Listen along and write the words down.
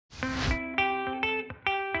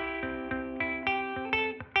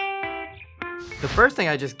The first thing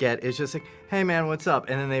I just get is just like, hey man, what's up?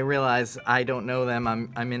 And then they realize I don't know them,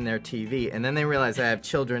 I'm in their TV. And then they realize I have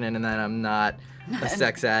children in and that I'm not a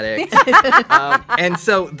sex addict. And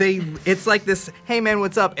so it's like this, hey man,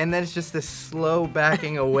 what's up? And then it's just this slow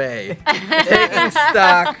backing away, taking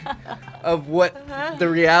stock of what the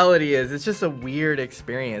reality is. It's just a weird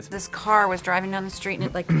experience. This car was driving down the street and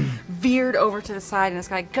it like veered over to the side and this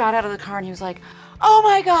guy got out of the car and he was like, oh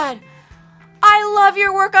my God, I love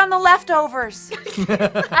your work on The Leftovers.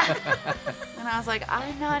 And I was like,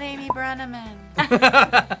 I'm not Amy Brenneman.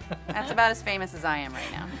 That's about as famous as I am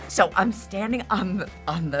right now. So I'm standing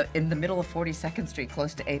in the middle of 42nd Street,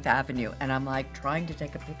 close to 8th Avenue, and I'm like trying to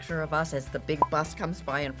take a picture of us as the big bus comes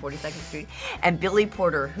by on 42nd Street. And Billy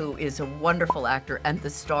Porter, who is a wonderful actor and the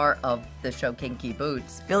star of the show Kinky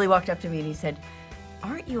Boots, Billy walked up to me and he said,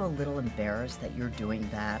 aren't you a little embarrassed that you're doing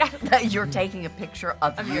that? That you're taking a picture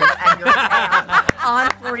of you and your fans on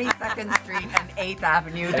 42nd Street and 8th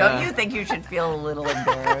Avenue? Don't you think you should feel a little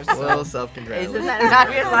embarrassed? A little self-congratulatory. Isn't that? And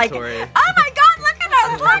I was like, oh my